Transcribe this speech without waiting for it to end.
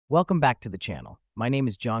Welcome back to the channel. My name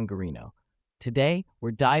is John Garino. Today,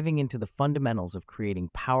 we're diving into the fundamentals of creating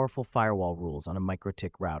powerful firewall rules on a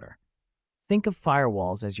MikroTik router. Think of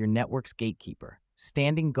firewalls as your network's gatekeeper,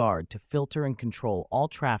 standing guard to filter and control all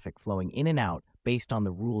traffic flowing in and out based on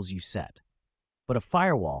the rules you set. But a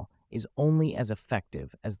firewall is only as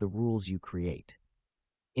effective as the rules you create.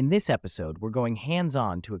 In this episode, we're going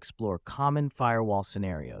hands-on to explore common firewall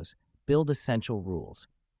scenarios, build essential rules.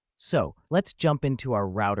 So, let's jump into our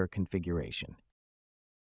router configuration.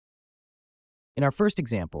 In our first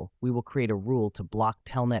example, we will create a rule to block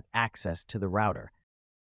Telnet access to the router.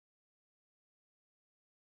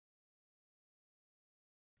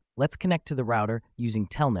 Let's connect to the router using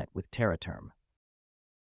Telnet with Terraterm.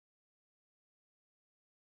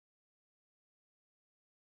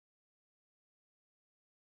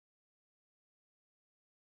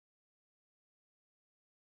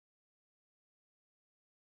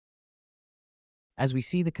 As we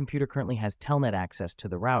see, the computer currently has Telnet access to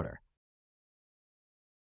the router.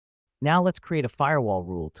 Now let's create a firewall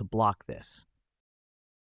rule to block this.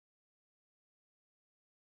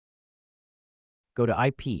 Go to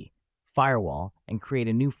IP, Firewall, and create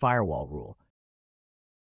a new firewall rule.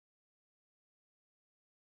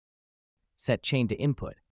 Set chain to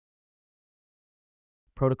input,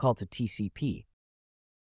 protocol to TCP,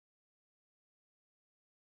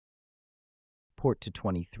 port to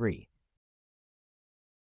 23.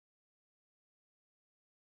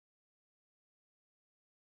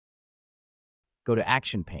 Go to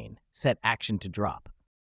Action pane, set action to drop.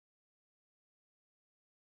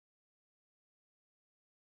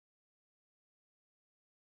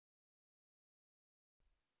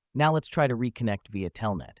 Now let's try to reconnect via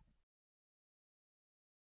Telnet.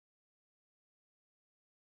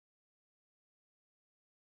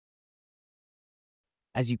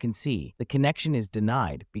 As you can see, the connection is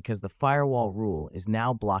denied because the firewall rule is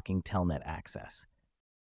now blocking Telnet access.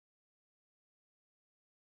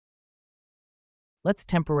 Let's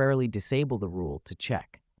temporarily disable the rule to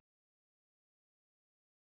check.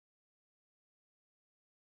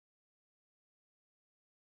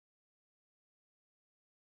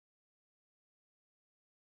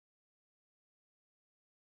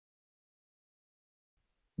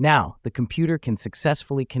 Now, the computer can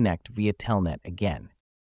successfully connect via Telnet again.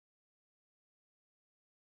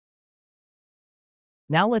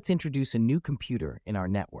 Now let's introduce a new computer in our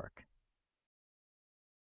network.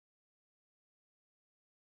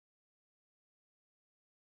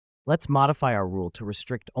 Let's modify our rule to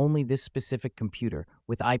restrict only this specific computer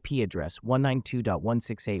with IP address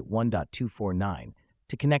 192.168.1.249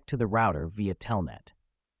 to connect to the router via Telnet.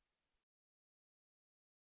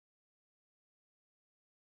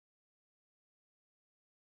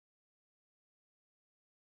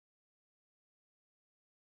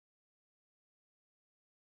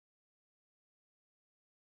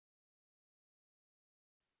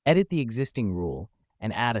 Edit the existing rule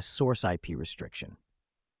and add a source IP restriction.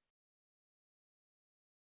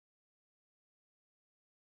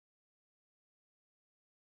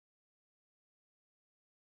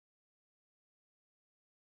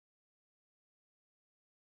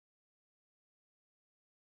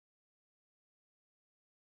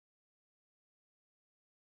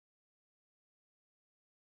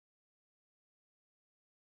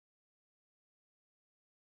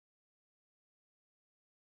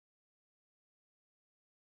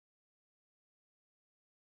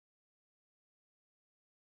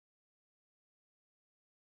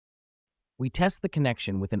 We test the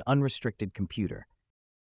connection with an unrestricted computer.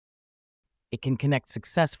 It can connect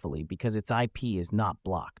successfully because its IP is not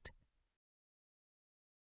blocked.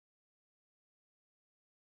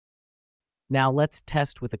 Now let's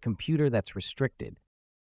test with a computer that's restricted.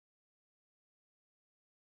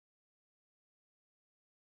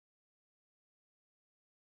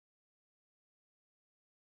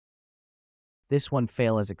 This one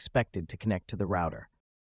failed as expected to connect to the router.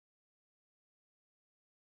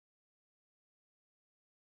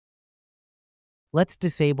 Let's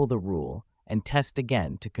disable the rule and test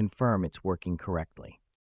again to confirm it's working correctly.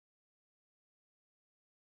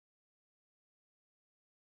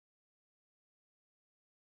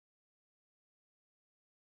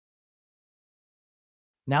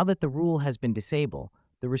 Now that the rule has been disabled,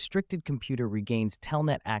 the restricted computer regains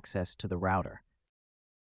Telnet access to the router.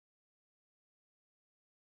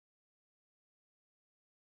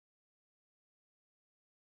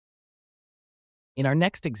 In our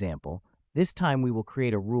next example, this time we will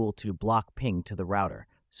create a rule to block ping to the router,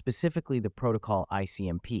 specifically the protocol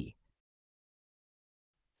ICMP.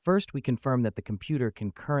 First, we confirm that the computer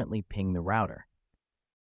can currently ping the router.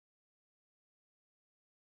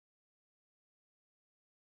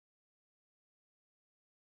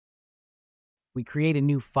 We create a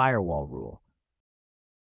new firewall rule.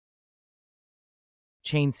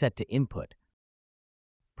 Chain set to input.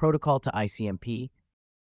 Protocol to ICMP.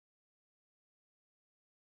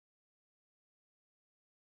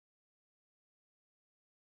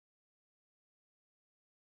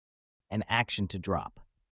 And action to drop.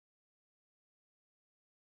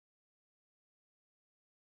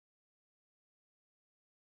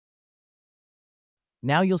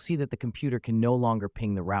 Now you'll see that the computer can no longer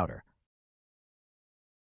ping the router.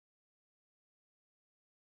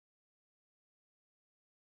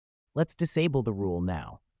 Let's disable the rule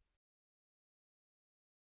now.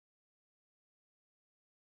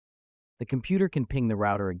 The computer can ping the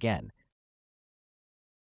router again.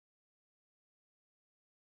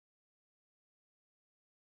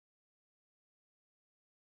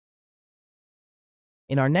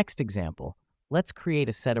 In our next example, let's create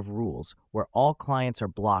a set of rules where all clients are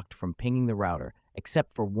blocked from pinging the router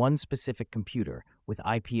except for one specific computer with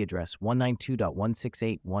IP address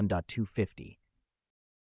 192.168.1.250.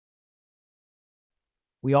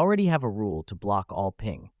 We already have a rule to block all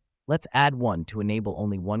ping. Let's add one to enable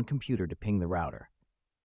only one computer to ping the router.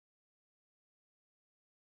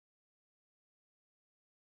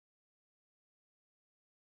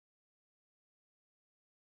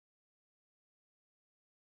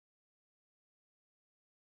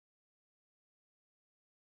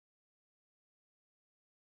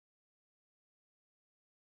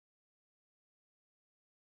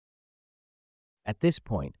 At this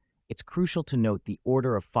point, it's crucial to note the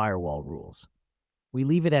order of firewall rules. We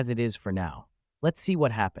leave it as it is for now. Let's see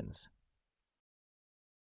what happens.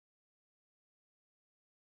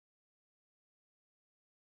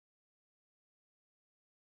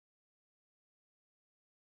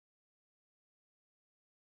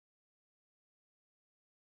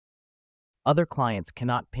 Other clients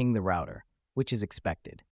cannot ping the router, which is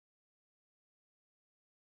expected.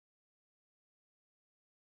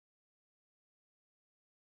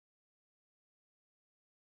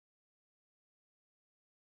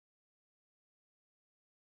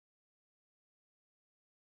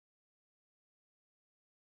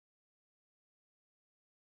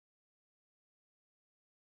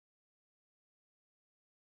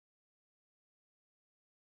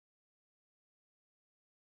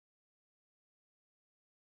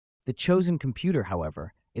 The chosen computer,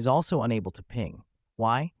 however, is also unable to ping.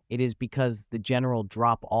 Why? It is because the general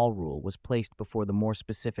drop all rule was placed before the more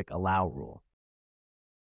specific allow rule.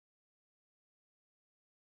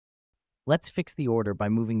 Let's fix the order by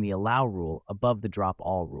moving the allow rule above the drop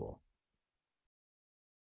all rule.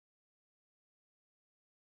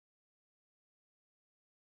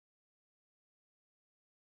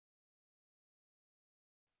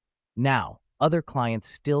 Now, other clients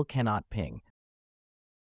still cannot ping.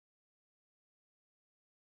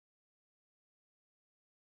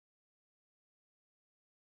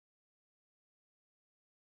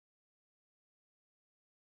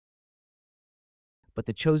 But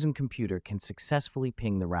the chosen computer can successfully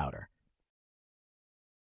ping the router.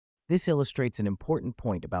 This illustrates an important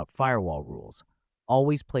point about firewall rules.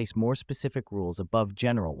 Always place more specific rules above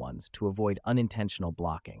general ones to avoid unintentional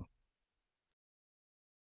blocking.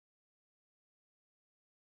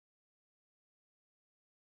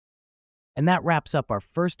 And that wraps up our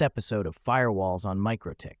first episode of Firewalls on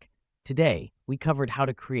MikroTik. Today, we covered how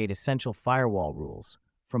to create essential firewall rules,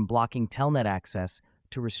 from blocking Telnet access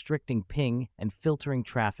to restricting ping and filtering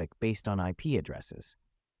traffic based on IP addresses.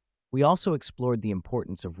 We also explored the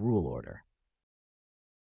importance of rule order.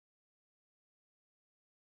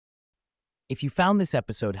 If you found this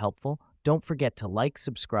episode helpful, don't forget to like,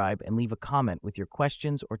 subscribe, and leave a comment with your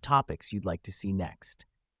questions or topics you'd like to see next.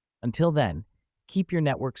 Until then, keep your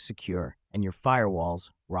networks secure and your firewalls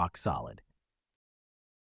rock solid.